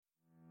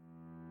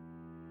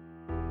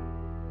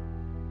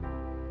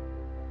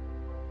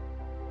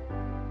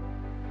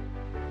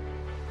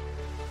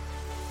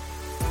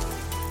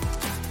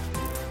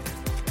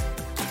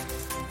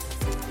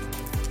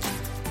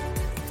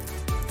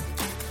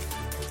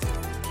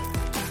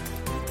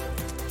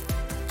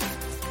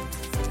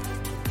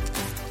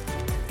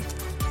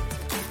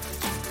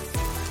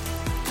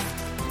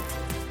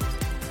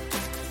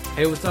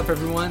Hey, what's up,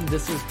 everyone?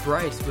 This is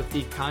Bryce with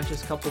the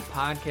Conscious Couple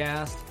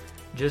Podcast.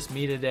 Just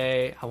me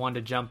today. I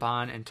wanted to jump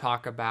on and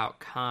talk about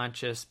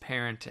conscious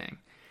parenting.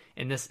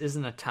 And this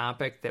isn't a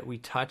topic that we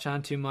touch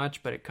on too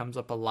much, but it comes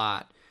up a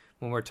lot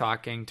when we're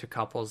talking to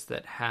couples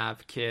that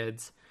have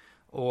kids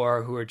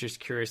or who are just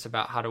curious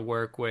about how to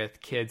work with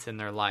kids in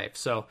their life.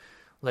 So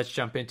let's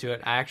jump into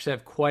it. I actually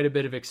have quite a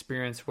bit of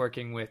experience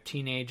working with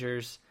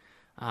teenagers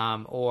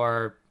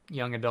or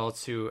young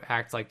adults who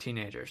act like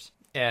teenagers.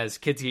 As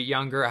kids get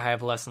younger, I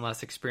have less and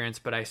less experience,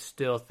 but I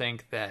still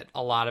think that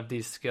a lot of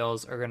these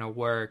skills are going to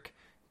work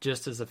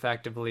just as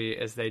effectively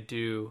as they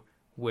do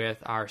with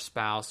our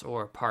spouse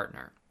or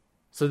partner.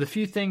 So the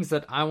few things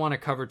that I want to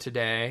cover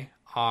today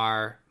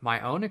are my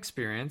own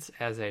experience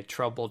as a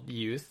troubled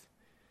youth,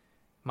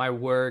 my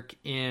work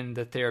in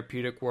the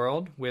therapeutic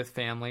world with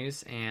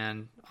families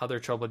and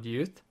other troubled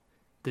youth,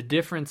 the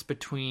difference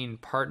between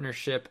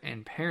partnership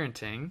and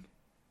parenting,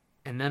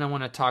 and then I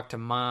want to talk to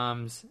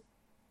moms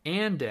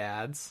and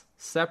dads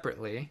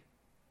separately,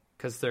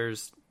 because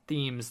there's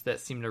themes that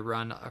seem to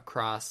run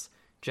across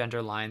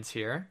gender lines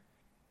here.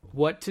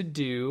 What to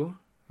do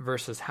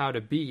versus how to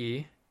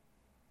be,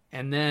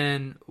 and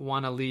then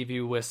want to leave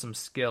you with some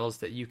skills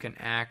that you can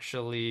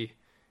actually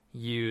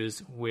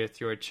use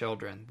with your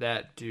children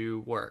that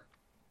do work.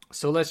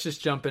 So let's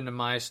just jump into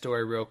my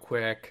story real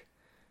quick.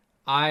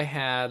 I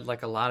had,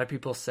 like a lot of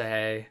people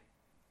say,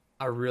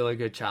 a really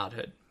good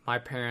childhood. My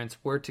parents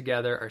were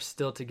together, are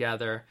still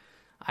together.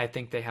 I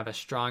think they have a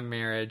strong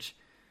marriage.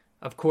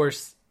 Of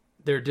course,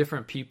 they're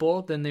different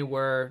people than they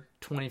were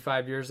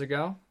 25 years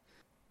ago.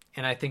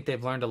 And I think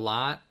they've learned a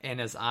lot.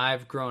 And as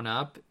I've grown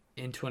up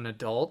into an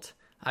adult,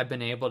 I've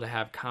been able to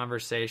have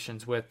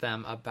conversations with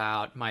them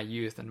about my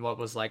youth and what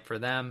was like for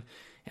them.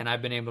 And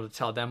I've been able to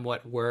tell them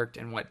what worked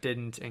and what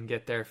didn't and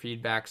get their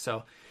feedback.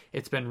 So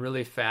it's been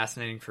really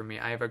fascinating for me.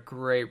 I have a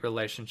great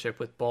relationship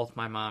with both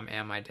my mom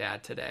and my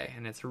dad today.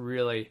 And it's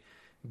really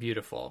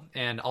beautiful.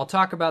 And I'll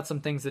talk about some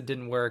things that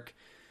didn't work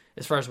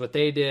as far as what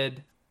they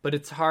did, but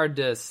it's hard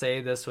to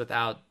say this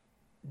without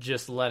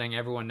just letting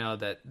everyone know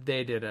that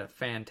they did a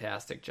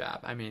fantastic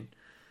job. I mean,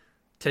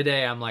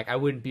 today I'm like, I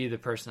wouldn't be the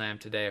person I am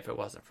today if it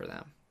wasn't for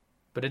them.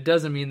 But it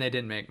doesn't mean they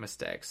didn't make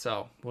mistakes,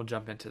 so we'll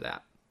jump into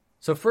that.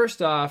 So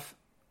first off,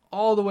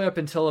 all the way up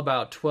until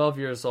about 12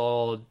 years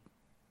old,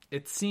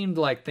 it seemed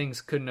like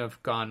things couldn't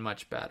have gone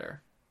much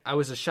better. I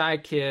was a shy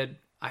kid.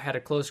 I had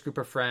a close group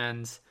of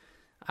friends.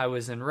 I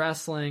was in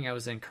wrestling, I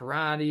was in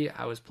karate,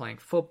 I was playing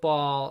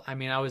football. I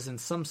mean, I was in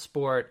some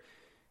sport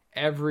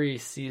every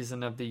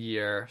season of the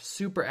year,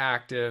 super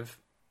active.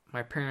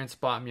 My parents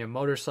bought me a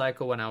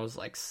motorcycle when I was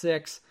like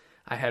 6.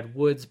 I had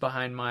woods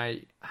behind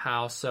my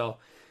house, so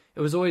it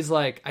was always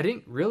like, I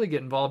didn't really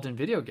get involved in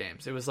video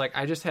games. It was like,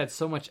 I just had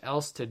so much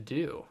else to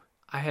do.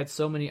 I had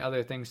so many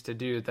other things to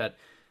do that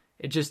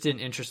it just didn't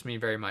interest me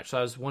very much. So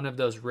I was one of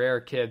those rare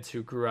kids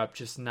who grew up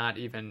just not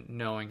even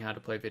knowing how to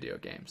play video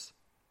games.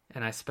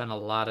 And I spent a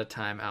lot of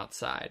time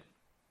outside.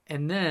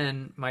 And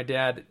then my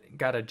dad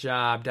got a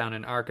job down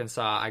in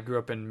Arkansas. I grew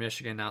up in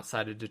Michigan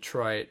outside of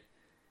Detroit.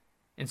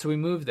 And so we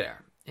moved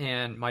there.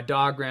 And my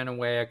dog ran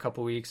away a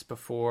couple weeks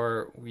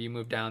before we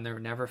moved down there.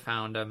 Never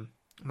found him.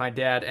 My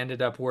dad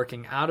ended up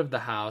working out of the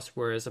house,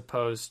 whereas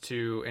opposed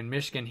to in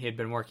Michigan, he had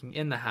been working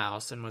in the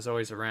house and was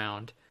always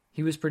around.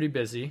 He was pretty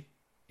busy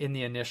in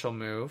the initial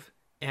move.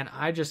 And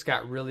I just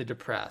got really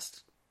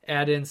depressed.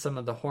 Add in some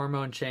of the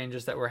hormone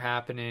changes that were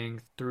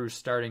happening through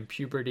starting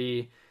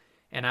puberty,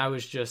 and I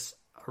was just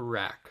a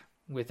wreck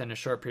within a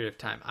short period of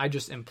time. I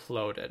just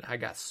imploded. I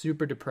got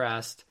super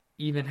depressed,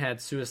 even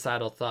had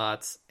suicidal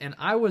thoughts, and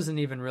I wasn't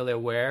even really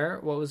aware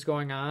what was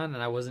going on,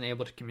 and I wasn't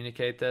able to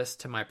communicate this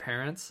to my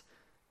parents,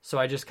 so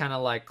I just kind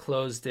of like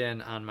closed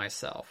in on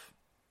myself.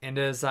 And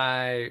as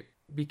I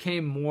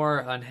became more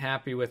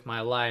unhappy with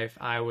my life,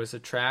 I was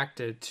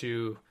attracted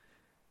to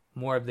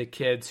more of the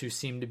kids who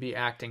seemed to be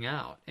acting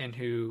out and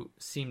who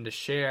seemed to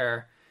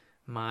share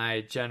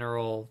my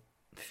general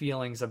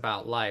feelings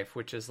about life,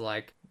 which is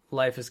like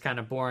life is kind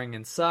of boring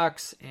and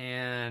sucks,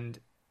 and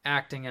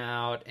acting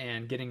out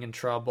and getting in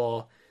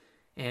trouble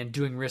and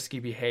doing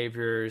risky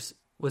behaviors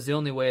was the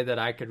only way that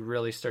I could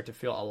really start to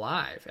feel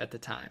alive at the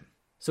time.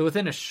 So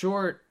within a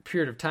short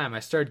period of time, I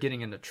started getting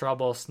into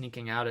trouble,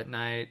 sneaking out at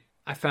night.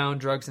 I found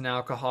drugs and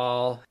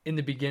alcohol. In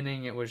the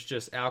beginning, it was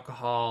just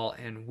alcohol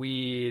and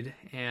weed,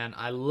 and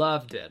I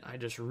loved it. I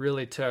just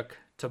really took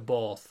to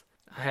both.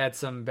 I had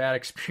some bad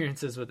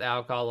experiences with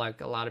alcohol,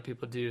 like a lot of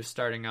people do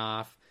starting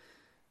off,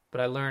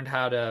 but I learned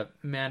how to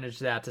manage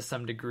that to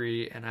some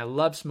degree, and I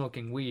love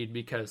smoking weed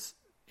because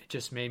it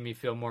just made me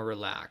feel more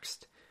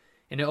relaxed.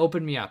 And it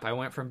opened me up. I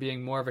went from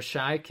being more of a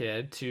shy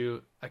kid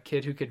to a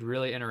kid who could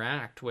really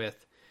interact with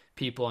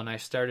people, and I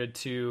started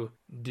to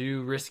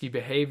do risky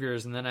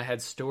behaviors, and then I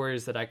had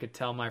stories that I could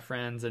tell my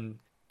friends, and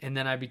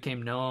then I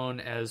became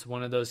known as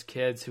one of those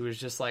kids who was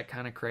just like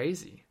kind of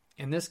crazy.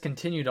 And this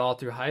continued all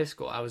through high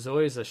school. I was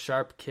always a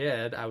sharp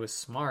kid. I was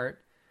smart.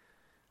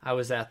 I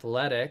was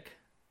athletic.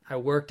 I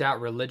worked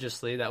out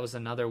religiously. That was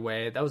another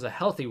way. That was a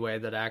healthy way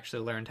that I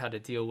actually learned how to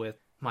deal with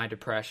my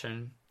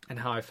depression and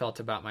how I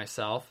felt about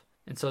myself.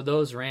 And so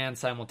those ran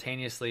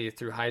simultaneously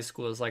through high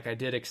school. It's like I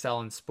did excel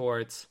in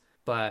sports,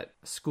 but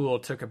school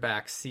took a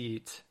back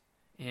seat,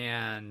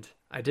 and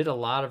I did a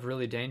lot of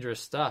really dangerous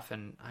stuff.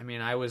 And I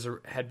mean,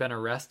 had been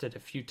arrested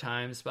a few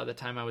times by the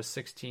time I was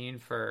 16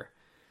 for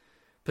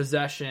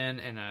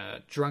possession and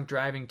a drunk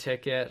driving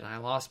ticket, and I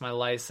lost my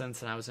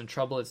license, and I was in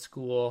trouble at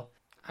school.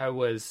 I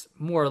was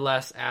more or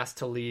less asked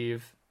to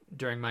leave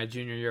during my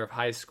junior year of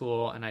high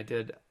school, and I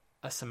did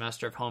a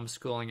semester of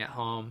homeschooling at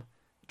home,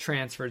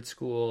 transferred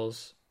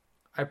schools.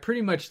 I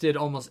pretty much did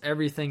almost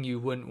everything you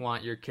wouldn't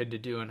want your kid to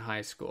do in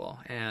high school,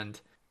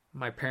 and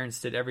my parents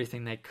did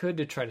everything they could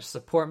to try to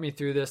support me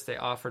through this. They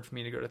offered for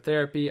me to go to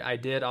therapy. I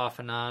did off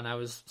and on. I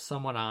was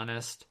somewhat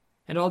honest.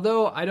 And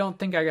although I don't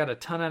think I got a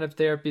ton out of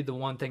therapy, the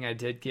one thing I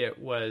did get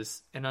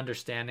was an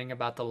understanding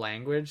about the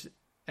language,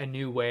 a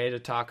new way to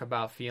talk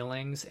about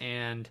feelings,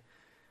 and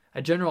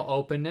a general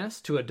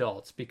openness to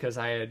adults, because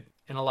I had,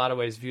 in a lot of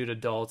ways, viewed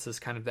adults as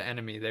kind of the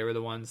enemy. They were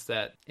the ones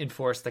that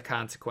enforced the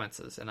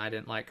consequences, and I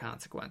didn't like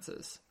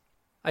consequences.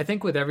 I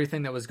think with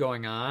everything that was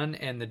going on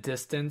and the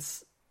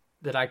distance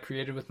that I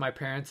created with my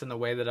parents and the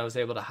way that I was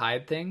able to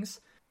hide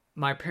things,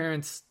 my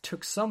parents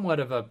took somewhat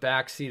of a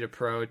backseat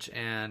approach,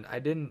 and I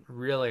didn't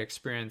really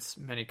experience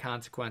many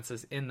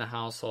consequences in the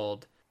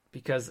household,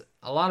 because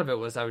a lot of it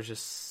was I was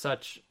just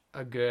such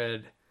a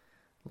good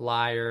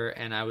liar,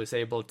 and I was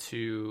able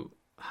to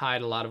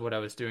hide a lot of what I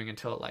was doing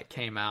until it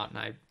came out, and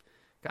I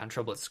got in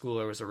trouble at school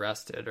or was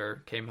arrested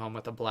or came home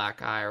with a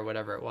black eye or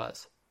whatever it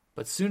was.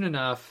 But soon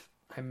enough,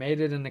 I made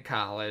it into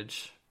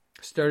college,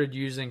 started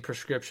using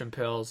prescription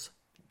pills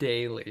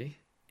daily,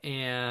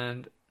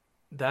 and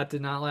that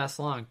did not last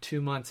long.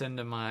 2 months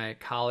into my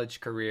college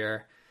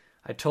career,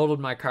 I totaled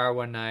my car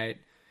one night.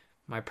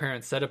 My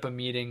parents set up a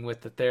meeting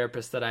with the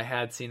therapist that I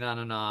had seen on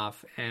and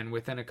off, and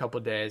within a couple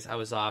of days, I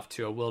was off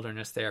to a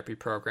wilderness therapy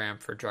program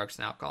for drugs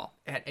and alcohol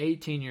at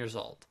 18 years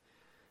old.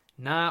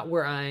 Not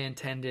where I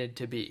intended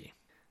to be.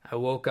 I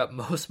woke up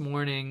most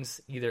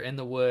mornings either in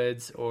the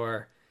woods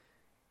or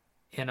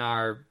in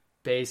our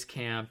base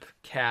camp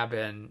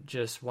cabin,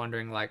 just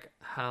wondering,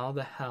 how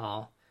the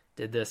hell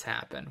did this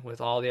happen? With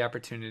all the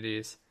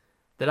opportunities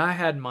that I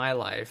had in my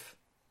life,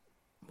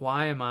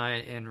 why am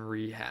I in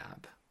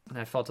rehab? And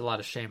I felt a lot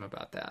of shame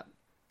about that.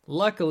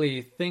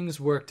 Luckily, things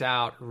worked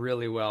out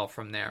really well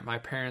from there. My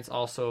parents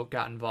also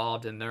got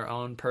involved in their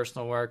own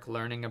personal work,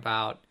 learning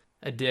about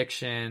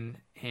addiction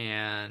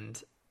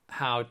and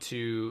how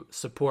to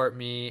support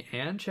me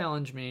and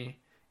challenge me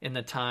in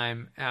the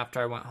time after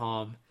I went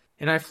home.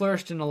 And I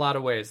flourished in a lot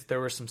of ways.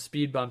 There were some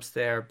speed bumps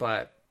there,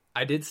 but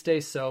I did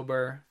stay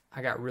sober.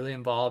 I got really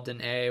involved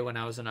in AA when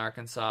I was in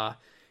Arkansas.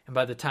 And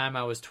by the time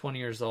I was 20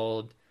 years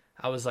old,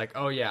 I was like,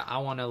 oh yeah, I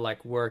want to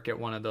work at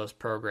one of those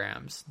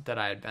programs that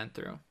I had been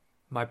through.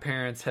 My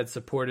parents had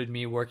supported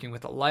me working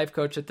with a life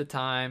coach at the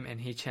time,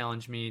 and he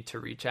challenged me to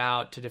reach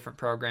out to different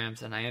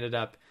programs. And I ended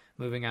up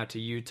moving out to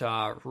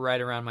Utah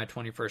right around my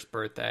 21st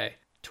birthday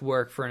to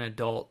work for an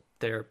adult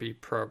therapy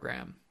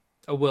program,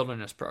 a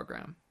wilderness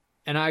program.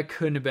 And I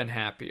couldn't have been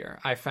happier.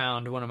 I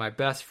found one of my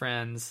best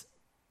friends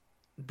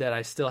that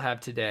I still have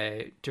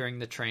today during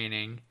the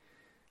training.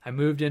 I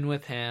moved in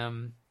with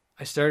him.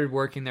 I started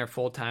working there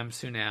full-time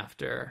soon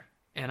after,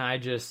 and I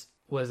just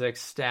was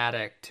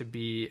ecstatic to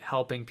be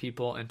helping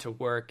people and to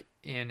work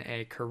in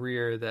a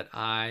career that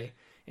I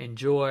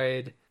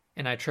enjoyed.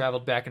 And I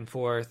traveled back and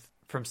forth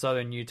from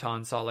southern Utah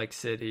and Salt Lake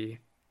City.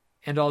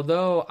 And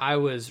although I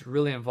was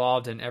really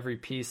involved in every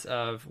piece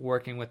of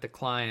working with the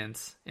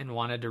clients and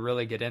wanted to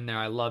really get in there,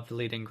 I loved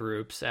leading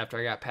groups after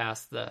I got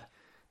past the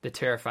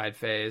terrified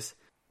phase.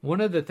 One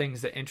of the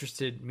things that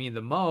interested me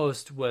the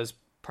most was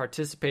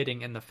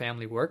participating in the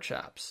family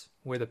workshops,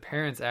 where the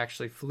parents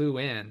actually flew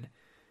in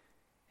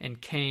and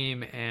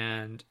came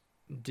and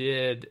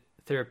did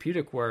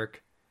therapeutic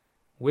work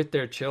with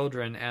their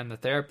children and the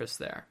therapist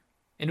there.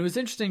 And it was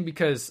interesting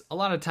because a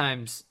lot of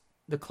times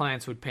the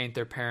clients would paint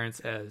their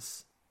parents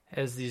as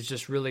these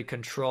just really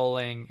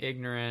controlling,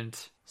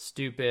 ignorant,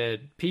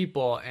 stupid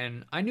people.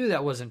 And I knew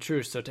that wasn't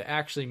true. So to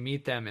actually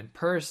meet them in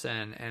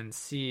person and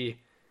see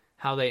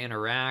how they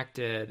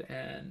interacted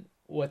and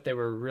what they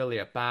were really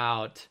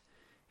about,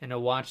 and to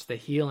watch the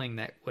healing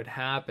that would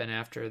happen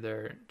after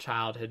their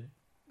child had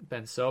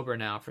been sober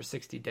now for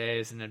 60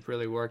 days and had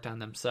really worked on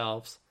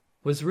themselves,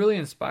 was really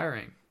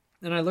inspiring.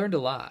 And I learned a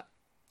lot.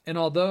 And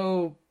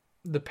although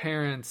the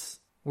parents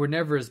were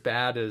never as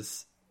bad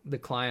as the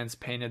clients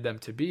painted them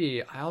to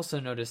be, I also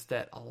noticed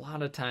that a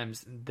lot of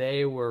times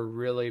they were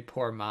really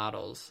poor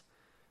models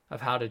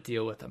of how to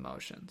deal with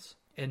emotions.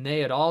 And they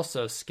had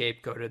also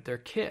scapegoated their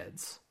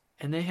kids.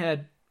 And they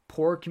had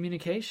poor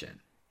communication.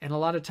 And a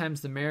lot of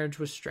times the marriage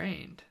was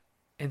strained.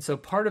 And so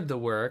part of the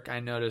work I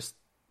noticed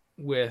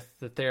with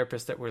the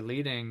therapists that were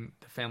leading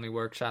the family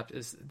workshops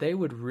is they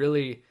would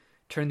really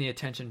turn the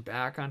attention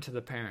back onto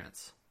the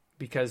parents.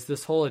 Because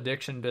this whole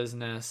addiction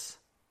business,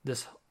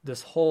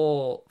 this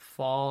whole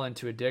fall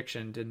into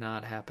addiction did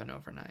not happen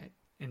overnight.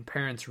 And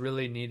parents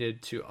really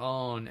needed to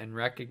own and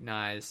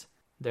recognize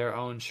their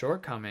own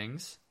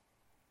shortcomings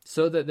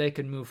so that they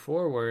could move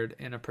forward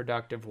in a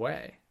productive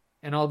way.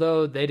 And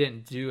although they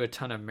didn't do a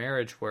ton of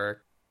marriage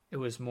work, it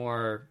was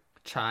more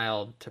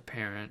child to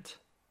parent.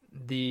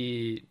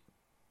 The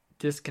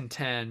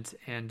discontent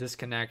and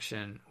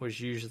disconnection was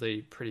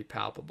usually pretty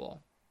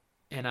palpable.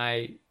 And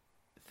I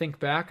think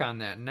back on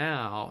that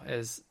now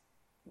as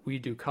we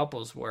do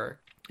couples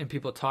work and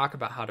people talk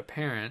about how to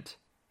parent,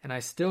 and I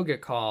still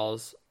get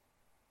calls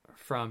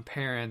from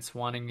parents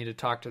wanting me to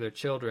talk to their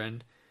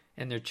children,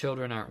 and their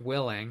children aren't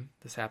willing.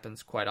 This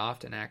happens quite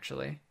often,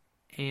 actually.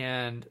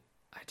 And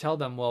I tell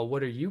them, well,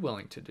 what are you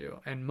willing to do?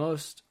 And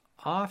most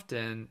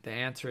often the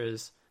answer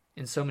is,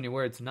 in so many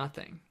words,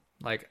 nothing.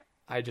 Like,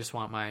 I just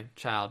want my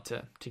child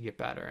to get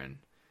better, and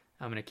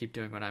I'm going to keep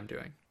doing what I'm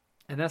doing.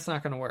 And that's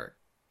not going to work.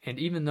 And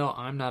even though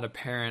I'm not a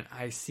parent,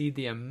 I see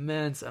the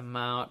immense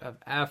amount of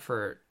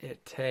effort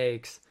it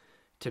takes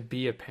to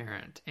be a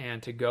parent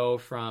and to go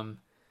from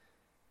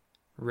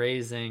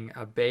raising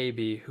a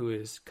baby who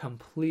is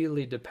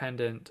completely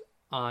dependent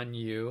on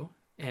you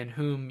and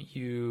whom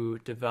you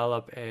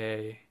develop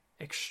a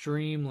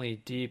extremely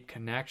deep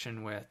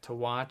connection with, to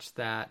watch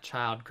that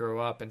child grow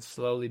up and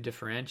slowly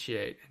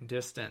differentiate and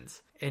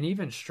distance and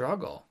even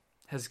struggle,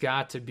 has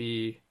got to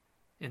be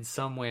in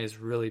some ways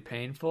really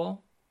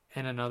painful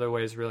and in other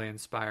ways really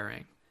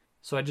inspiring.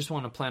 So I just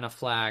want to plant a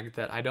flag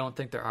that I don't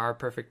think there are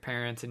perfect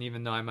parents, and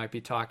even though I might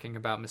be talking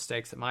about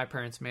mistakes that my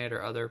parents made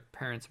or other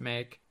parents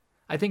make,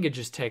 I think it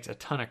just takes a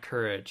ton of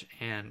courage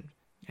and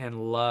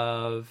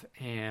love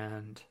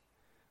and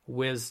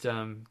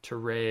wisdom to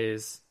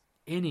raise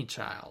any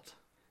child.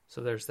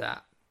 So there's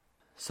that.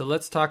 So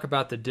let's talk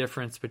about the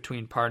difference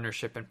between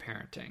partnership and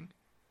parenting.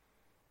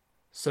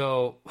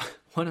 So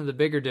one of the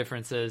bigger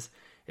differences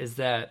is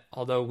that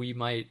although we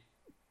might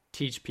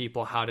teach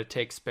people how to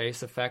take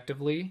space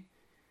effectively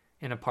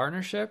in a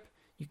partnership,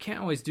 you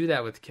can't always do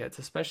that with kids,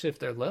 especially if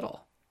they're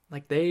little.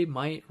 Like, they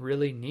might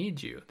really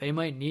need you. They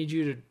might need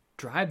you to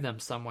drive them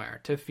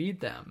somewhere, to feed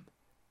them.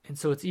 And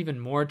so it's even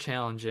more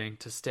challenging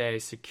to stay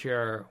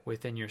secure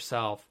within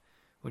yourself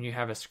when you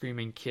have a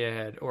screaming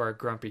kid or a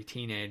grumpy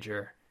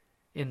teenager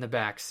in the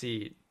back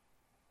seat,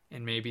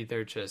 and maybe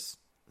they're just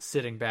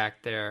sitting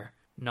back there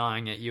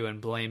gnawing at you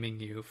and blaming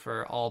you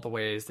for all the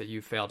ways that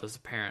you failed as a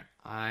parent.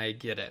 I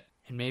get it.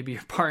 And maybe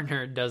your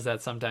partner does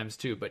that sometimes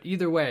too. But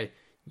either way,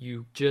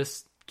 you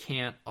just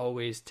can't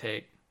always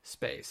take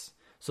space.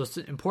 So it's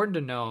important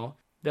to know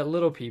that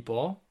little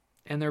people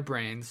and their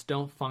brains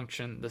don't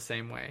function the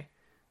same way.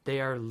 They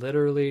are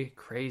literally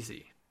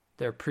crazy.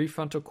 Their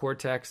prefrontal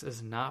cortex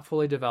is not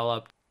fully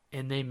developed,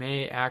 and they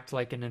may act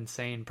like an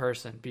insane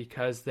person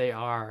because they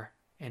are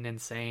an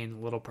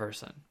insane little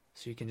person.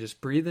 So you can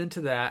just breathe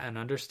into that and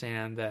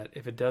understand that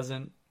if it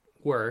doesn't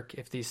work,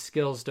 if these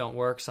skills don't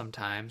work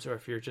sometimes, or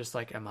if you're just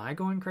like, am I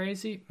going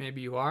crazy?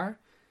 Maybe you are.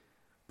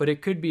 But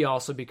it could be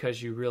also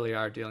because you really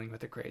are dealing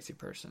with a crazy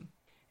person.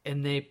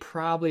 And they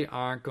probably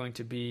aren't going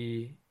to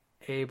be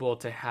able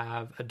to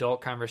have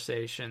adult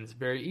conversations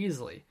very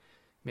easily.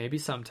 Maybe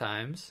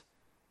sometimes,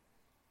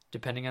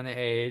 depending on the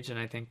age, and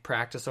I think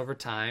practice over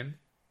time,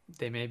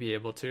 they may be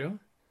able to.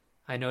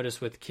 I notice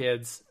with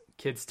kids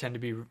tend to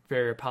be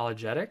very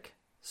apologetic.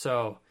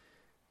 So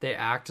they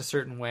act a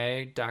certain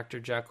way, Dr.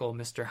 Jekyll,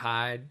 Mr.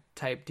 Hyde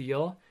type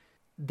deal.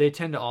 They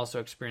tend to also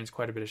experience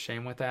quite a bit of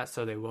shame with that,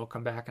 so they will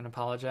come back and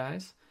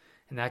apologize.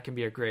 And that can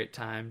be a great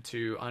time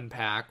to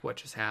unpack what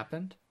just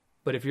happened.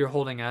 But if you're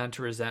holding on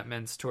to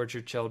resentments towards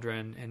your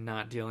children and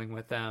not dealing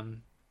with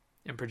them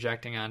and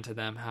projecting onto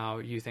them how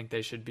you think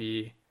they should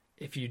be,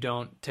 if you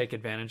don't take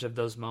advantage of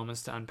those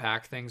moments to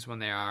unpack things when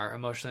they are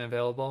emotionally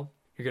available,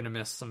 you're going to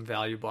miss some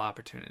valuable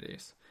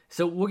opportunities.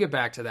 So we'll get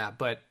back to that.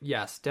 But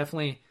yes,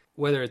 definitely,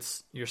 whether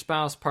it's your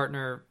spouse,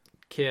 partner,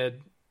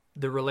 kid,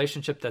 the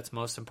relationship that's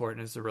most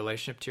important is the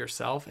relationship to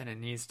yourself, and it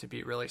needs to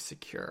be really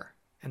secure.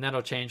 And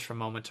that'll change from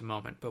moment to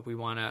moment, but we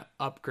want to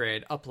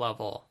upgrade,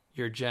 up-level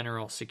your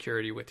general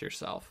security with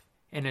yourself.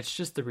 And it's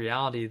just the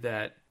reality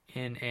that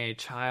in a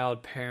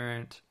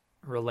child-parent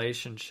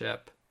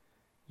relationship,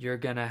 you're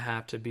going to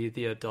have to be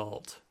the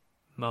adult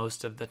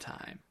most of the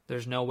time.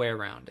 There's no way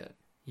around it.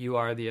 You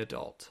are the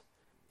adult.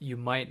 You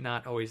might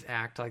not always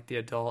act like the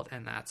adult,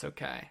 and that's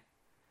okay.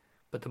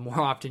 But the more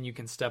often you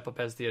can step up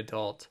as the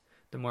adult,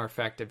 the more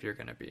effective you're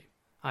going to be.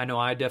 I know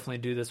I definitely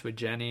do this with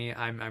Jenny.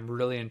 I'm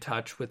really in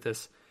touch with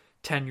this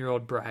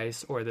 10-year-old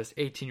Bryce or this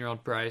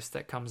 18-year-old Bryce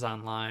that comes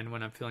online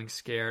when I'm feeling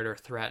scared or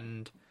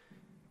threatened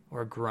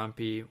or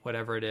grumpy,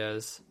 whatever it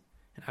is.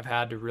 And I've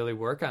had to really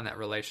work on that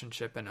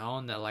relationship and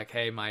own that, like,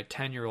 hey, my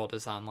 10-year-old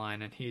is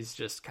online and he's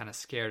just kind of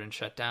scared and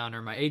shut down,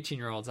 or my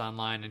 18-year-old's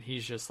online and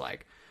he's just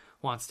like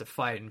wants to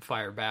fight and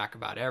fire back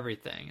about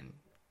everything, and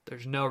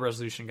there's no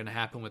resolution going to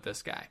happen with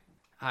this guy.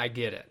 I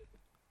get it.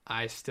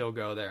 I still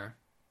go there.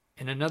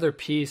 And another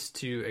piece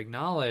to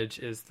acknowledge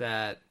is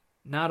that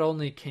not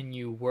only can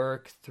you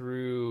work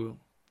through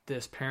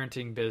this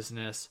parenting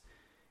business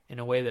in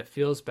a way that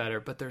feels better,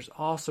 but there's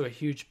also a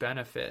huge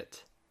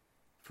benefit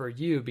for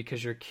you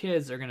because your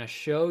kids are going to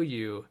show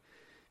you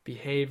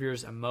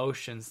behaviors,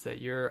 emotions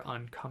that you're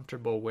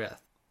uncomfortable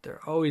with.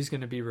 They're always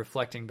going to be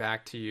reflecting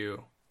back to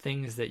you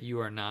things that you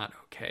are not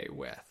okay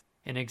with.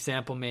 An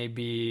example may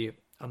be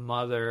a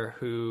mother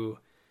who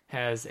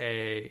has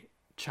a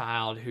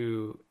child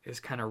who is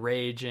kind of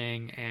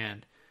raging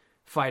and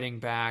fighting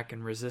back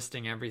and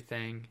resisting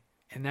everything.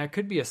 And that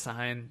could be a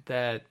sign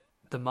that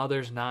the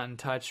mother's not in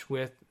touch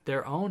with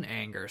their own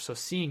anger. So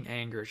seeing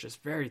anger is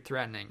just very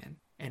threatening,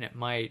 and it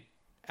might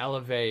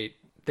elevate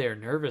their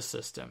nervous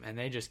system, and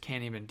they just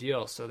can't even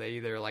deal. So they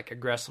either like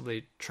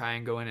aggressively try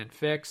and go in and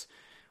fix,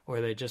 or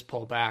they just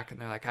pull back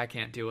and they're like, I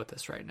can't deal with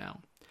this right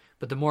now.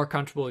 But the more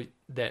comfortable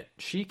that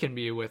she can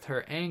be with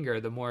her anger,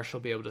 the more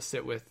she'll be able to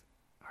sit with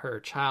her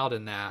child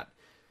in that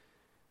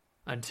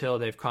until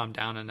they've calmed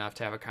down enough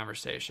to have a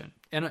conversation.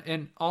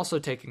 And also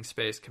taking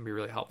space can be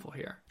really helpful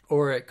here.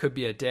 Or it could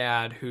be a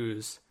dad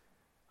who's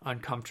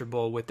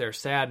uncomfortable with their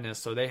sadness,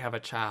 so they have a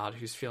child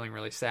who's feeling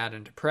really sad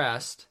and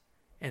depressed,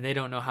 and they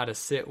don't know how to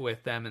sit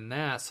with them in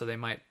that, so they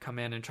might come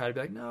in and try to be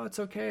like, no, it's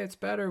okay, it's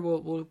better,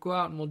 we'll go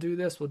out and we'll do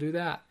this, we'll do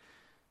that.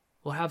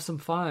 We'll have some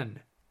fun.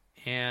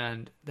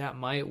 And that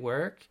might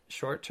work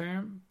short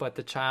term, but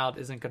the child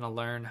isn't going to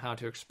learn how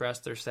to express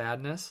their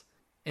sadness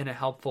in a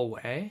helpful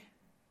way.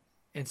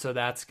 And so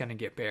that's going to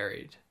get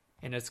buried,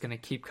 and it's going to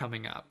keep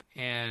coming up.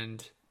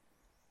 And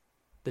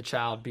the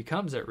child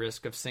becomes at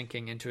risk of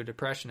sinking into a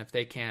depression if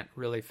they can't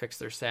really fix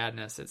their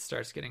sadness. It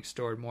starts getting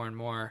stored more and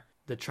more.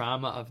 The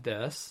trauma of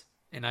this,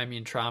 and I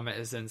mean trauma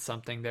is in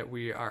something that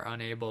we are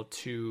unable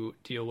to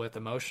deal with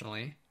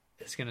emotionally,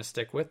 is going to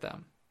stick with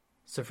them.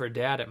 So for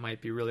dad, it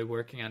might be really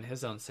working on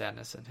his own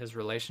sadness and his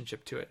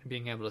relationship to it, and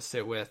being able to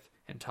sit with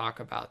and talk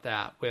about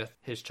that with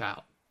his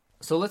child.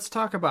 So let's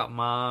talk about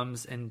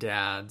moms and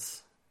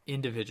dads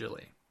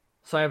individually.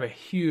 So I have a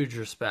huge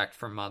respect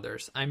for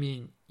mothers. I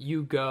mean,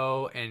 you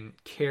go and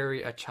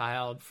carry a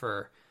child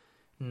for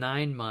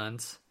 9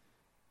 months,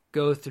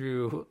 go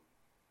through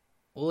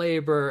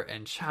labor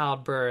and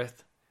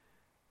childbirth,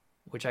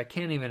 which I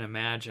can't even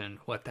imagine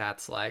what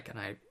that's like, and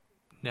I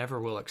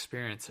never will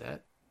experience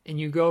it. And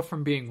you go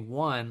from being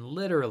one,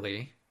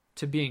 literally,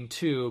 to being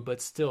two, but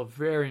still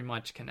very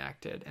much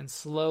connected. And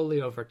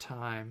slowly over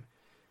time,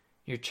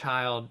 your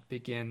child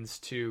begins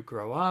to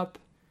grow up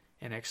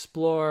and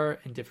explore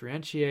and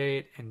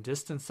differentiate and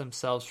distance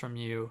themselves from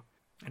you.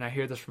 And I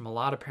hear this from a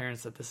lot of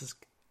parents, that this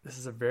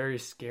is a very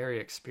scary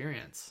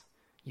experience.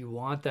 You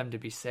want them to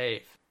be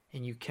safe,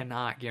 and you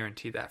cannot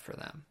guarantee that for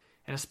them.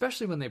 And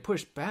especially when they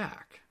push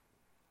back.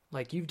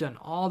 Like, you've done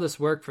all this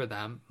work for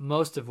them,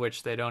 most of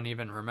which they don't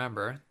even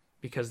remember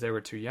because they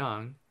were too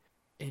young.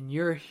 And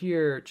you're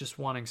here just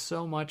wanting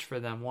so much for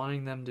them,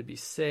 wanting them to be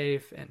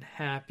safe and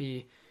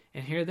happy.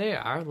 And here they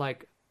are,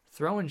 like,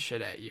 throwing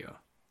shit at you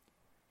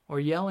or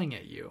yelling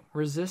at you,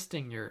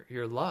 resisting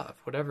your love,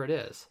 whatever it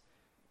is.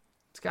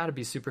 It's got to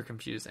be super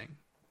confusing.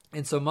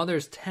 And so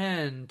mothers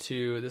tend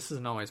to, this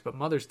isn't always, but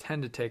mothers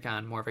tend to take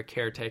on more of a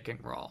caretaking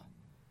role.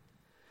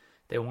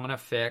 They want to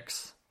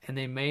fix, and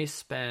they may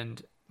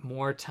spend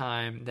more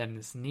time than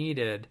is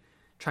needed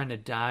trying to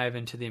dive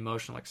into the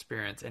emotional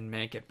experience and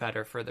make it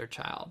better for their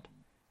child.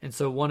 And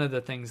so one of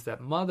the things that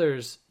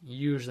mothers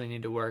usually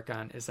need to work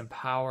on is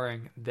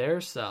empowering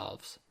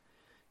themselves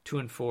to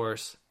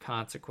enforce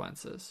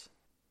consequences.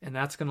 And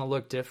that's going to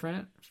look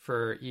different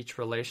for each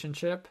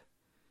relationship.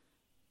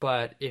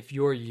 But if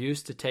you're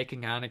used to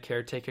taking on a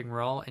caretaking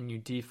role and you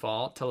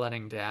default to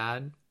letting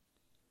dad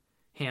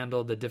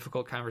handle the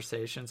difficult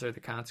conversations or the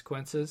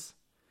consequences,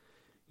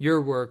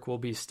 your work will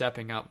be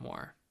stepping up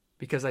more.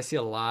 Because I see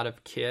a lot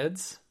of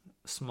kids,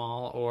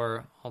 small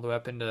or all the way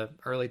up into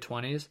early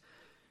 20s,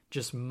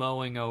 just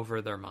mowing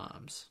over their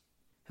moms.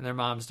 And their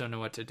moms don't know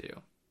what to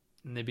do.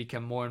 And they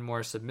become more and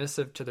more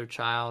submissive to their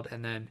child.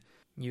 And then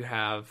you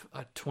have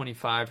a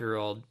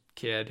 25-year-old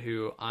kid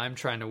who I'm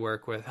trying to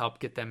work with, help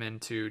get them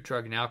into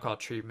drug and alcohol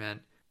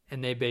treatment.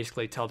 And they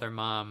basically tell their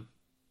mom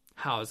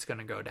how it's going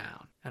to go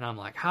down. And I'm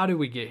like, how do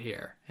we get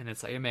here? And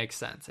it's like, it makes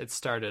sense. It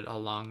started a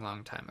long,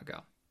 long time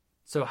ago.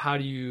 So how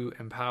do you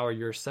empower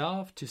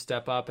yourself to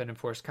step up and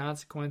enforce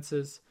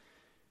consequences?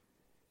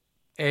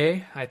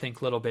 I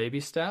think little baby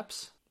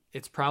steps.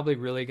 It's probably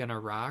really going to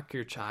rock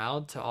your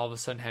child to all of a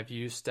sudden have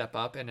you step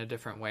up in a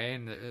different way.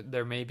 And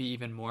there may be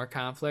even more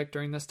conflict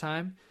during this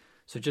time.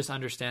 So just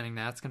understanding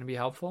that's going to be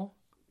helpful.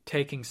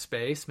 Taking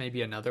space may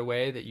be another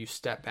way that you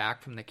step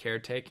back from the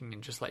caretaking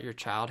and just let your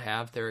child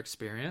have their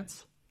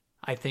experience.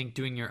 I think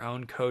doing your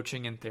own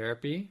coaching and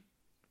therapy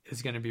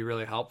is going to be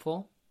really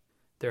helpful.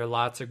 There are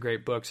lots of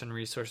great books and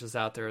resources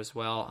out there as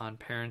well on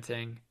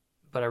parenting,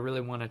 but I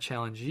really want to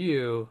challenge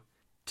you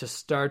to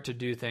start to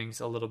do things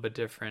a little bit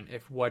different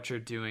if what you're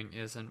doing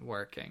isn't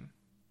working.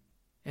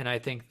 And I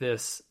think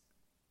this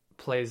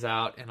plays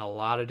out in a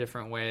lot of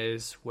different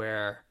ways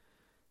where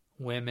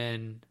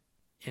women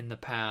in the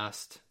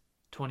past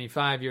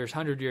 25 years,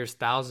 100 years,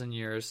 1,000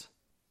 years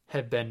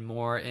have been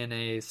more in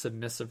a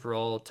submissive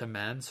role to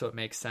men. So it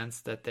makes sense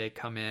that they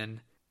come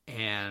in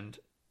and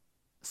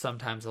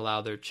sometimes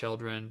allow their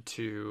children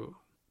to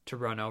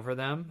run over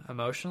them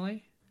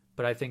emotionally.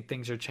 But I think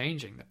things are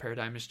changing. The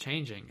paradigm is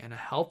changing in a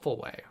helpful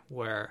way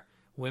where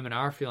women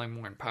are feeling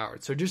more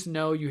empowered. So just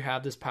know you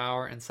have this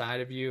power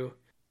inside of you,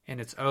 and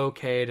it's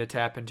okay to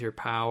tap into your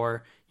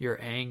power, your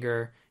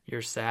anger,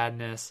 your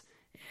sadness,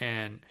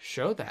 and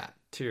show that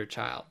to your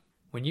child.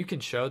 When you can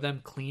show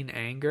them clean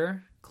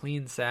anger,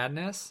 clean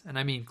sadness, and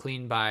I mean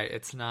clean by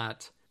it's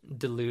not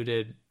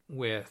diluted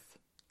with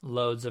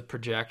loads of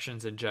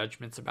projections and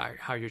judgments about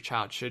how your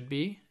child should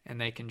be, and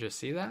they can just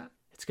see that,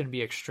 it's going to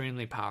be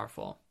extremely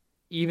powerful,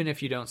 even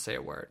if you don't say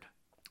a word.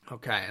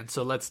 Okay, and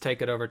so let's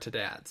take it over to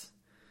dads.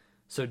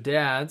 So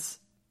dads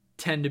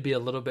tend to be a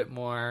little bit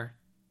more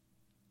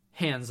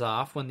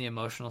hands-off when the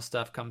emotional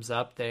stuff comes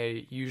up.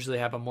 They usually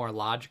have a more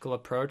logical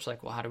approach,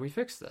 like, well, how do we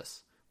fix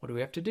this? What do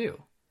we have to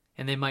do?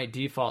 And they might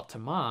default to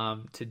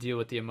mom to deal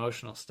with the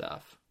emotional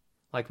stuff.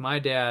 Like my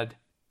dad,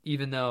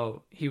 even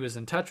though he was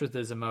in touch with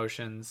his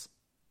emotions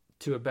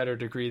to a better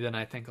degree than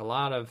I think a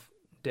lot of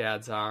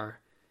dads are,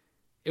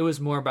 it was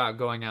more about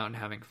going out and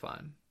having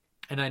fun.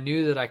 And I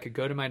knew that I could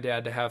go to my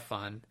dad to have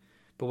fun,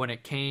 but when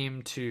it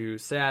came to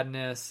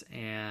sadness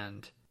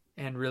and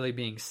really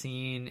being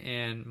seen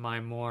in my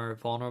more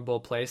vulnerable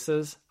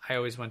places, I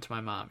always went to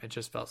my mom. It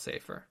just felt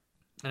safer.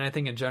 And I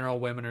think in general,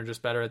 women are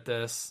just better at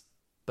this,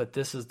 but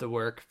this is the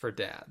work for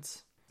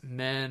dads.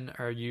 Men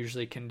are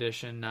usually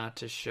conditioned not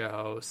to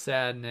show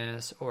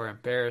sadness or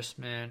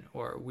embarrassment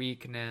or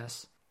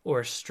weakness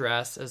or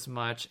stress as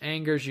much.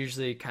 Anger is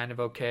usually kind of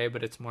okay,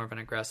 but it's more of an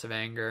aggressive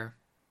anger.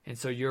 And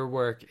so your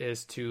work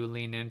is to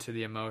lean into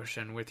the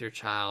emotion with your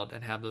child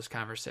and have those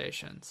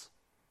conversations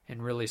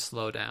and really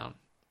slow down.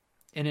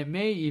 And it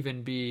may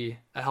even be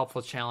a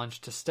helpful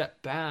challenge to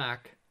step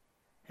back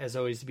as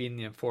always being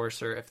the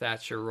enforcer, if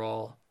that's your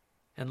role,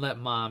 and let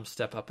mom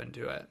step up and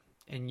do it.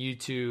 And you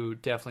two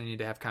definitely need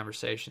to have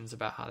conversations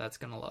about how that's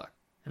going to look.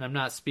 And I'm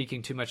not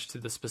speaking too much to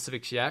the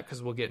specifics yet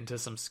because we'll get into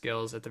some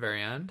skills at the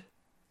very end.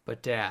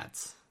 But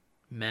dads,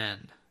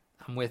 men,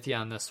 I'm with you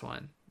on this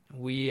one.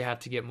 We have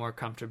to get more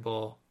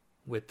comfortable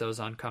with those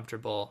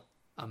uncomfortable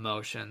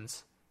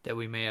emotions that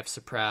we may have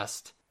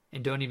suppressed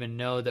and don't even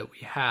know that we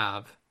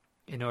have,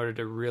 in order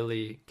to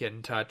really get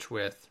in touch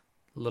with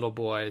little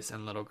boys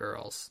and little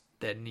girls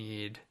that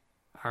need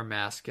our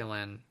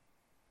masculine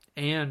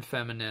and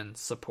feminine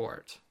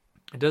support.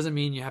 It doesn't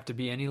mean you have to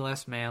be any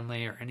less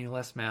manly or any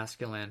less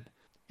masculine.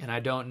 And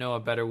I don't know a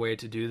better way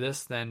to do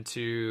this than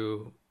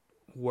to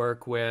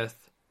work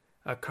with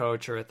a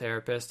coach or a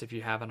therapist if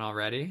you haven't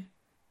already,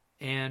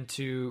 and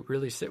to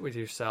really sit with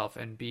yourself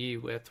and be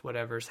with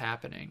whatever's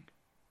happening.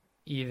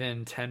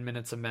 Even 10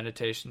 minutes of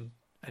meditation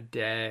a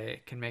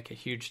day can make a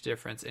huge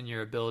difference in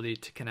your ability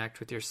to connect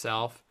with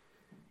yourself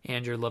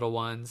and your little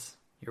ones,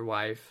 your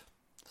wife.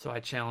 So I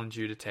challenge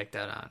you to take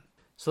that on.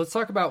 So let's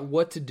talk about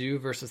what to do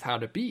versus how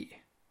to be,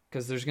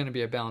 because there's going to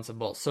be a balance of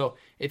both. So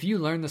if you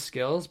learn the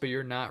skills, but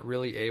you're not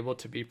really able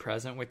to be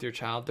present with your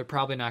child, they're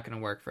probably not going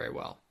to work very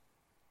well.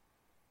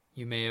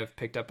 You may have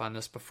picked up on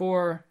this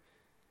before.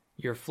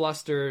 You're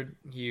flustered.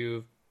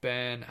 You've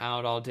been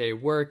out all day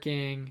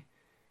working.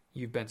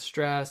 You've been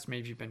stressed,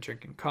 maybe you've been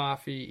drinking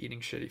coffee, eating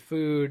shitty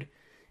food,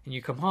 and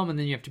you come home and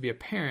then you have to be a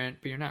parent,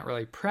 but you're not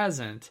really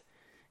present,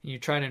 and you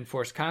try to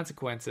enforce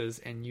consequences,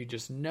 and you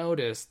just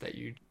notice that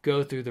you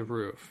go through the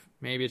roof.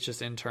 Maybe it's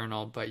just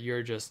internal, but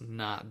you're just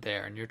not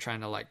there, and you're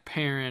trying to like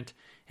parent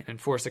and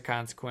enforce a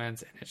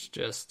consequence, and it's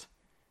just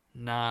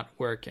not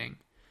working.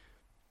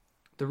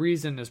 The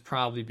reason is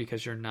probably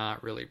because you're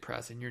not really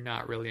present, you're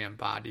not really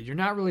embodied, you're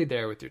not really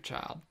there with your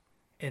child.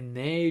 And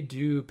they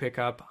do pick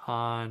up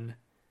on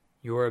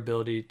your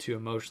ability to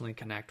emotionally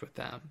connect with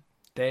them.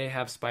 They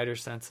have spider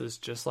senses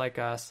just like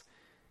us.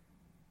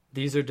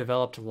 These are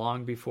developed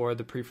long before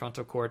the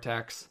prefrontal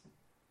cortex.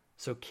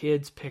 So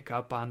kids pick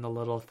up on the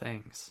little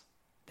things.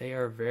 They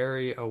are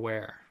very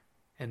aware.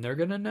 And they're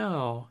going to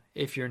know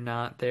if you're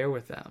not there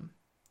with them.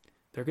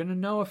 They're going to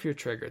know if you're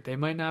triggered. They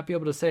might not be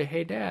able to say,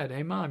 hey dad,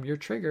 hey mom, you're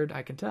triggered,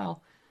 I can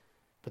tell.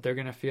 But they're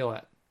going to feel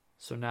it.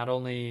 So not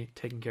only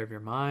taking care of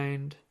your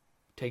mind,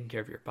 taking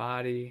care of your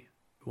body,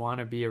 you want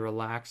to be a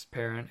relaxed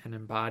parent, an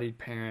embodied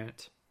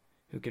parent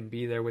who can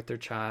be there with their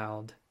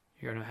child.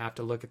 You're going to have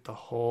to look at the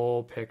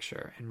whole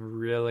picture and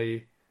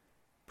really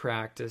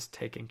practice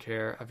taking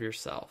care of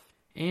yourself.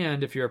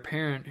 And if you're a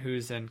parent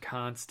who's in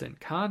constant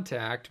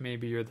contact,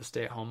 maybe you're the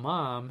stay-at-home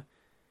mom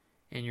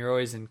and you're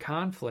always in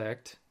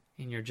conflict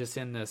and you're just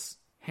in this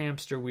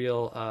hamster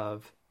wheel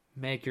of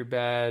make your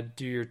bed,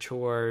 do your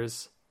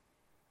chores,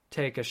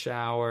 take a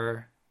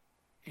shower,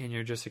 and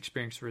you're just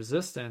experiencing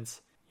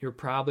resistance, you're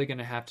probably going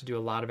to have to do a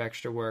lot of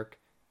extra work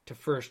to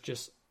first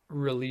just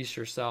release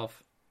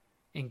yourself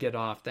and get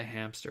off the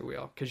hamster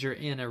wheel, because you're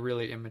in a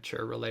really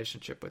immature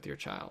relationship with your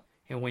child.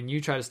 And when you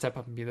try to step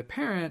up and be the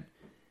parent,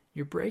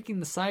 you're breaking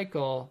the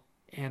cycle,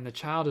 and the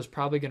child is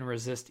probably going to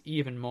resist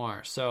even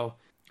more. So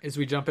as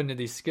we jump into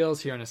these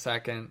skills here in a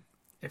second,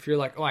 if you're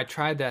like, oh, I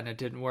tried that and it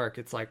didn't work,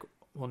 it's like,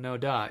 well, no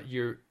duh.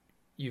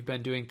 You've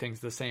been doing things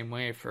the same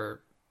way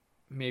for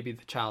maybe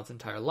the child's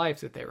entire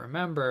life that they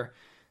remember.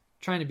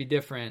 Trying to be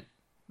different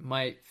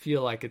might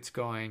feel like it's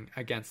going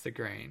against the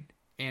grain,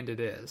 and it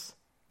is.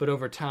 But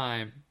over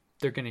time,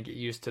 they're going to get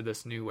used to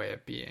this new way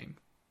of being.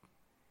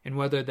 And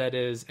whether that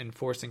is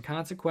enforcing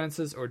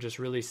consequences or just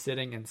really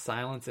sitting in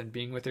silence and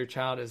being with your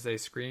child as they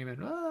scream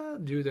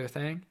and do their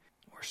thing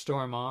or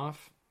storm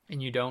off,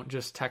 and you don't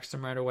just text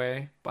them right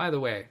away. By the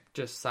way,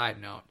 just side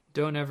note,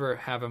 don't ever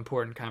have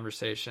important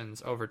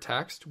conversations over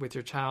text with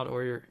your child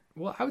or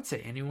I would say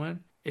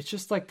anyone. It's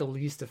just like the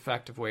least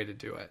effective way to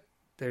do it.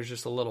 There's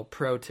just a little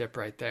pro tip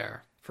right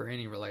there for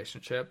any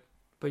relationship.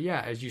 But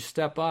yeah, as you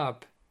step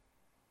up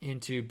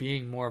into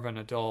being more of an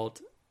adult,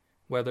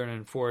 whether an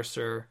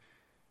enforcer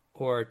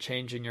or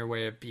changing your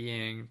way of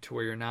being to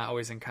where you're not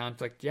always in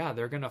conflict, yeah,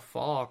 they're going to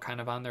fall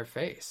kind of on their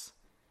face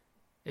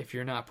if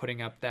you're not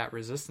putting up that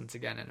resistance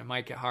again, and it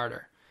might get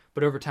harder.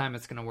 But over time,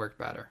 it's going to work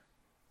better.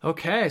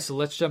 Okay, so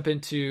let's jump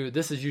into,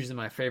 this is usually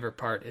my favorite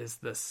part, is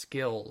the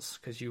skills,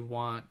 because you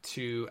want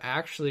to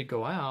actually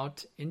go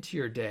out into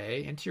your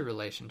day, into your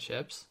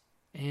relationships,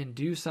 and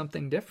do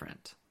something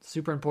different.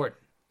 Super important.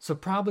 So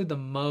probably the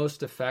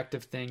most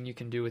effective thing you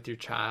can do with your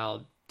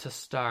child to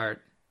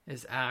start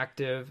is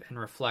active and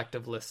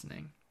reflective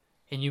listening.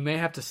 And you may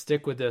have to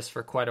stick with this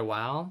for quite a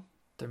while.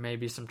 There may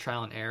be some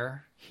trial and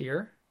error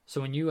here. So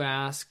when you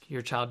ask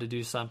your child to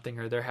do something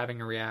or they're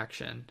having a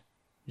reaction,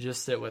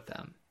 just sit with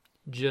them.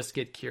 Just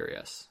get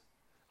curious.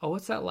 Oh,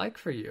 what's that like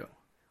for you?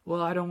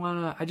 Well,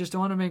 I just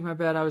don't want to make my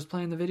bed. I was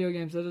playing the video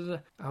games. Da, da,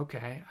 da.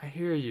 Okay, I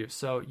hear you.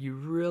 So you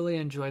really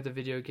enjoy the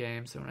video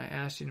games. And when I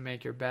asked you to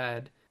make your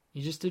bed,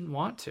 you just didn't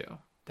want to.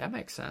 That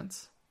makes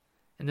sense.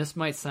 And this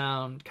might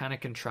sound kind of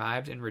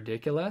contrived and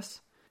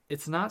ridiculous.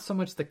 It's not so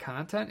much the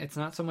content. It's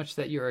not so much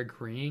that you're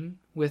agreeing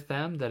with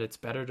them that it's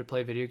better to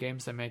play video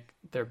games than make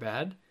their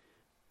bed.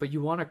 But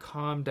you want to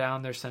calm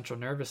down their central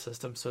nervous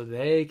system so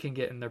they can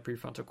get in their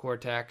prefrontal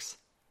cortex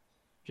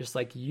just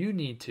like you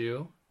need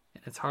to.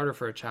 And it's harder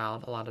for a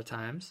child a lot of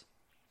times,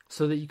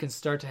 so that you can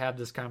start to have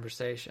this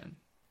conversation.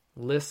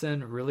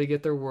 Listen, really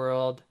get their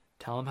world,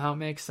 tell them how it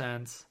makes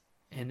sense.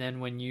 And then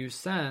when you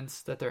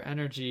sense that their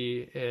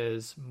energy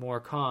is more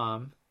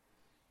calm,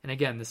 and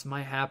again, this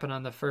might happen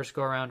on the first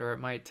go around or it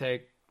might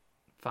take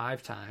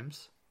 5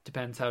 times.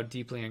 Depends how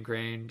deeply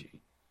ingrained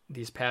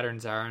these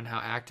patterns are and how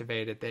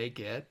activated they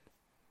get.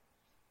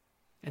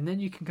 And then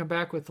you can come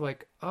back with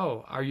like,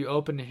 oh, are you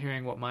open to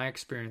hearing what my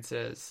experience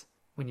is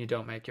when you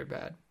don't make your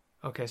bed?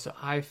 Okay, so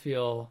I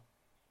feel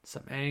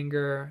some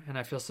anger and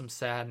I feel some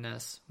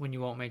sadness when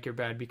you won't make your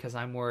bed because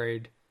I'm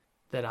worried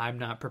that I'm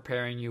not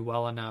preparing you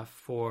well enough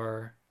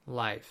for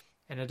life.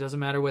 And it doesn't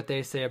matter what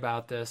they say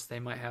about this. They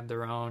might have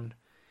their own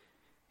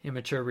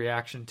immature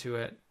reaction to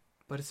it.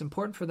 But it's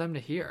important for them to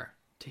hear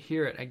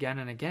it again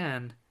and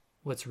again,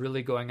 what's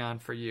really going on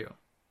for you.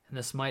 And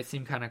this might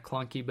seem kind of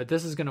clunky, but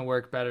this is going to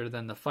work better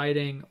than the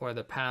fighting or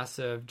the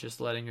passive, just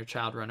letting your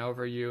child run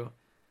over you.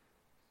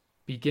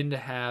 Begin to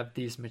have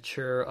these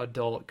mature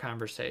adult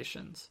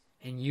conversations.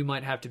 And you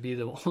might have to be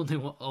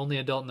the only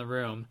adult in the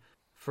room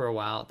for a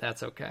while.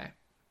 That's okay.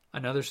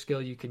 Another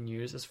skill you can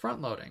use is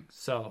front loading.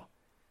 So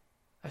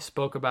I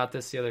spoke about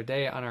this the other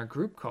day on our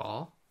group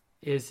call,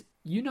 is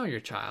you know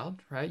your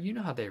child, right? You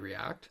know how they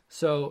react.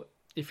 So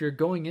if you're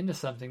going into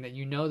something that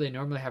you know they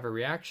normally have a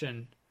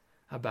reaction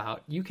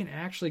about, you can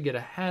actually get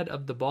ahead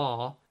of the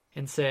ball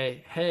and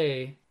say,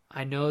 hey,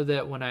 I know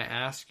that when I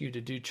ask you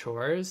to do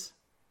chores,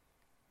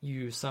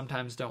 you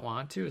sometimes don't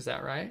want to. Is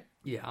that right?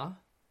 Yeah.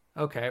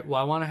 Okay. Well,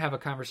 I want to have a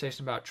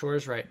conversation about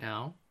chores right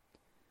now.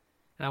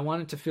 And I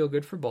want it to feel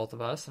good for both of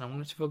us, and I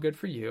want it to feel good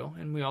for you.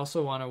 And we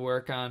also want to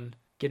work on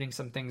getting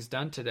some things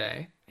done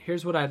today.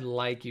 Here's what I'd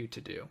like you to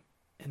do.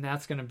 And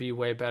that's going to be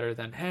way better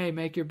than, hey,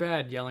 make your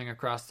bed, yelling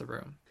across the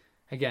room.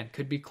 Again,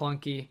 could be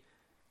clunky.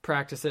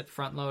 Practice it,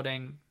 front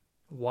loading.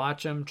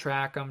 Watch them,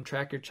 track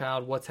your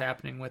child, what's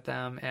happening with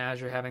them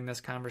as you're having this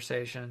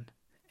conversation,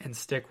 and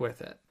stick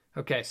with it.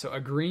 Okay, so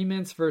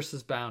agreements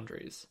versus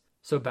boundaries.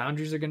 So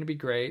boundaries are going to be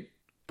great,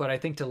 but I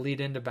think to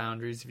lead into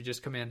boundaries, if you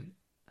just come in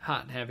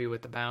hot and heavy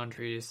with the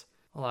boundaries,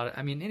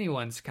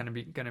 anyone's going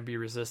to be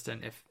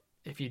resistant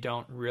if you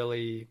don't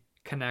really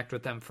connect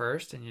with them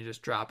first and you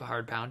just drop a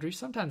hard boundary.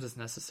 Sometimes it's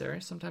necessary.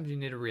 Sometimes you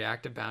need a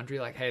reactive boundary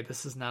like, hey,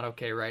 this is not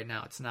okay right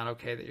now. It's not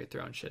okay that you're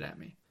throwing shit at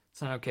me.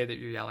 It's not okay that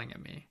you're yelling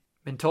at me.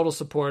 In total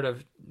support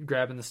of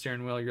grabbing the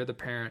steering wheel, you're the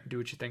parent, do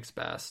what you think's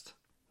best,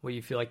 what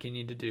you feel like you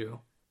need to do.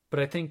 But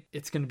I think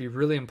it's going to be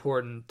really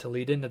important to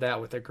lead into that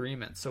with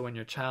agreement. So when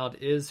your child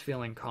is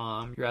feeling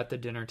calm, you're at the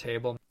dinner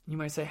table, you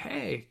might say,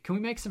 hey, can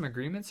we make some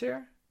agreements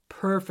here?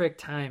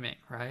 Perfect timing,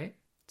 right?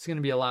 It's going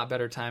to be a lot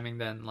better timing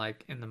than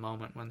like in the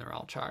moment when they're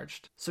all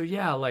charged. So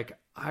yeah, like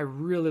I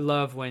really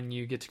love when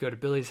you get to go to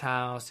Billy's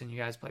house and you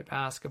guys play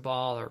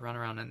basketball or run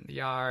around in the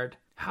yard.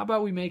 How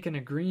about we make an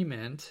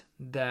agreement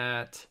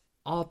that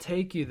I'll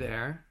take you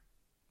there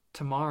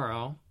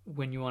tomorrow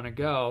when you want to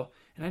go,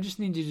 and I just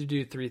need you to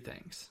do 3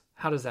 things.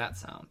 How does that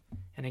sound?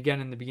 And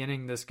again, in the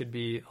beginning, this could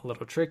be a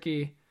little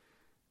tricky.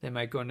 They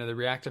might go into the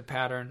reactive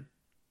pattern,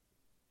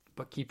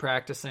 but keep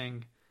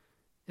practicing.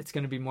 It's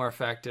going to be more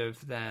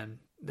effective than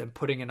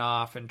putting it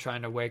off and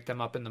trying to wake them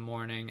up in the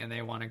morning and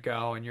they want to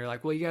go. And you're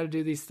like, well, you got to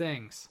do these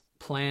things.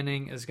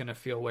 Planning is going to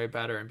feel way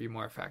better and be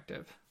more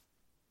effective.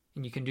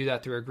 And you can do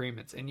that through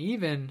agreements. And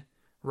even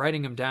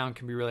writing them down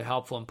can be really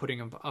helpful in putting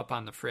them up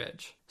on the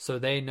fridge. So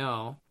they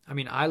know.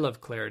 I love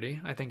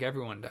clarity. I think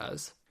everyone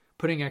does.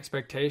 Putting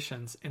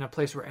expectations in a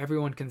place where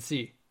everyone can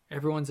see.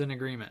 Everyone's in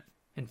agreement.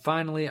 And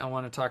finally, I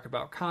want to talk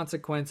about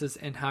consequences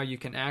and how you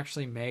can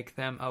actually make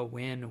them a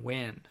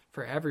win-win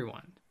for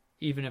everyone,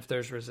 even if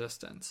there's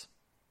resistance.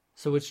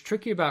 So what's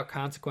tricky about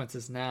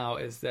consequences now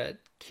is that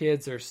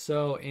kids are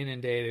so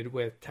inundated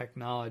with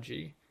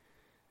technology.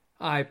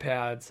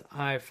 iPads,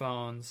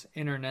 iPhones,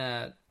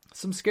 internet,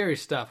 some scary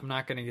stuff. I'm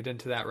not going to get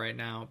into that right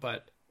now,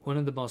 but one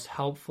of the most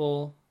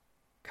helpful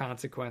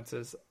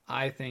consequences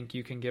I think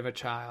you can give a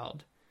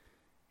child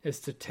is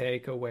to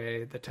take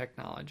away the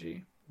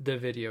technology, the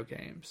video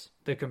games,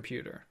 the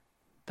computer,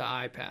 the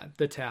iPad,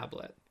 the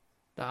tablet,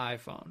 the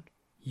iPhone.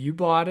 You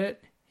bought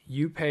it,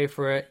 you pay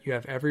for it, you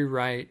have every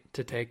right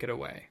to take it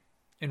away.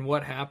 And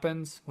what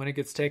happens when it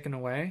gets taken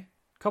away?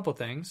 A couple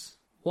things.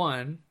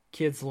 One,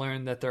 kids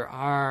learn that there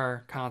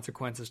are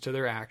consequences to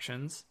their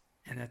actions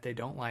and that they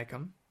don't like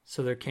them.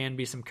 So there can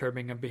be some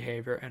curbing of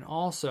behavior. And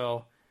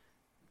also,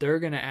 they're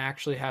going to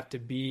actually have to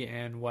be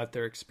in what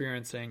they're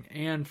experiencing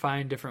and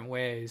find different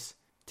ways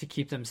to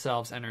keep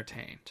themselves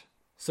entertained.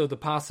 So the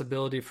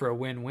possibility for a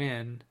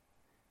win-win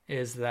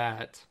is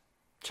that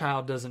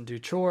child doesn't do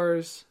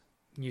chores.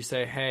 You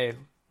say, hey,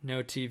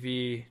 no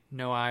TV,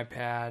 no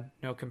iPad,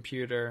 no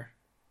computer,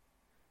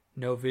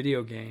 no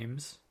video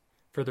games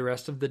for the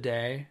rest of the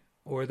day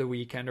or the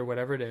weekend or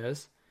whatever it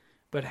is.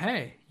 But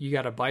hey, you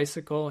got a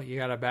bicycle, you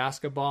got a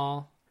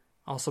basketball.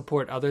 I'll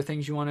support other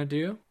things you want to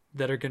do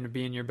that are going to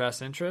be in your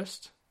best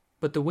interest.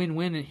 But the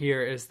win-win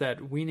here is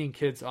that weaning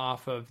kids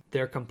off of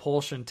their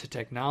compulsion to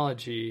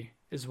technology,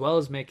 as well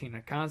as making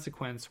a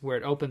consequence where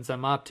it opens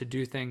them up to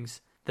do things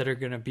that are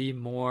going to be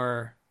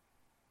more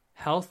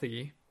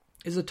healthy,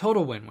 is a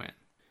total win-win.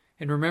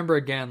 And remember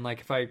again, like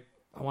if I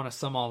want to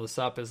sum all this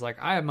up, is like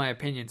I have my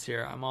opinions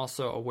here. I'm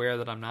also aware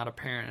that I'm not a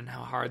parent and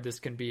how hard this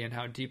can be and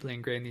how deeply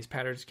ingrained these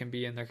patterns can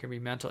be, and there can be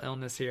mental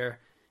illness here,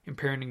 and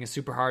parenting is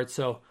super hard.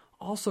 So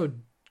also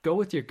go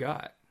with your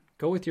gut.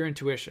 Go with your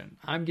intuition.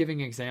 I'm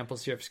giving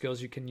examples here of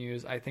skills you can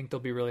use. I think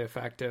they'll be really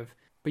effective,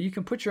 but you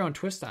can put your own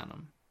twist on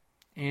them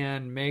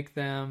and make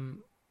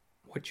them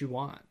what you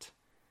want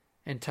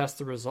and test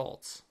the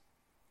results.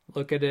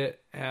 Look at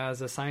it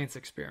as a science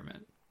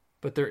experiment.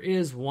 But there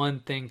is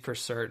one thing for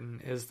certain,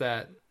 is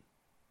that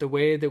the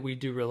way that we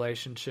do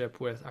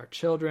relationship with our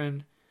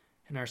children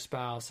and our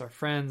spouse, our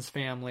friends,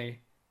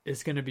 family,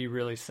 is going to be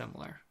really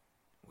similar.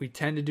 We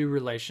tend to do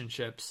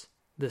relationships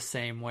the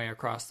same way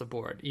across the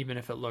board, even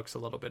if it looks a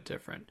little bit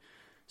different.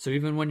 So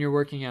even when you're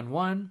working on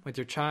one with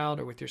your child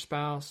or with your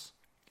spouse,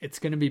 it's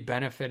going to be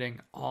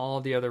benefiting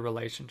all the other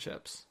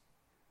relationships.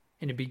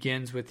 And it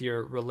begins with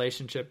your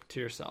relationship to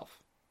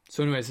yourself.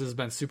 So anyways, this has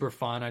been super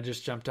fun. I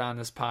just jumped on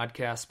this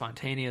podcast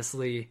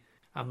spontaneously.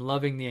 I'm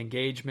loving the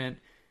engagement.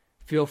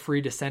 Feel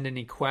free to send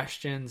any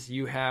questions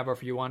you have, or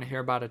if you want to hear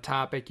about a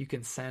topic, you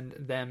can send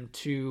them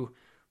to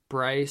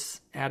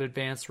Bryce at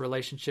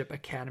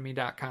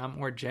advancedrelationshipacademy.com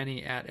or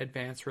Jenny at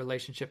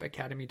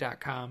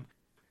advancedrelationshipacademy.com.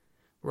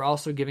 We're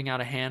also giving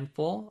out a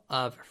handful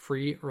of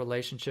free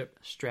relationship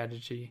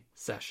strategy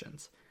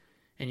sessions,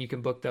 and you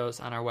can book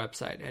those on our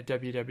website at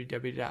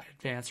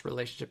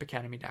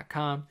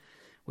www.advancedrelationshipacademy.com.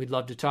 We'd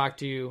love to talk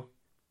to you.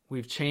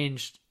 We've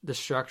changed the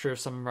structure of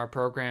some of our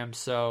programs,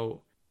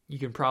 so you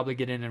can probably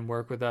get in and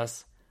work with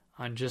us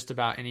on just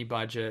about any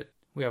budget.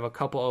 We have a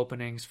couple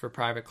openings for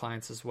private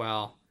clients as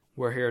well.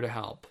 We're here to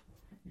help,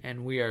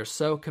 and we are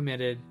so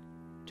committed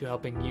to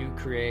helping you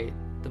create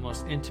the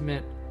most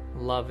intimate,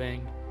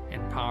 loving,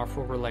 and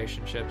powerful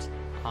relationships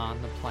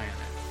on the planet.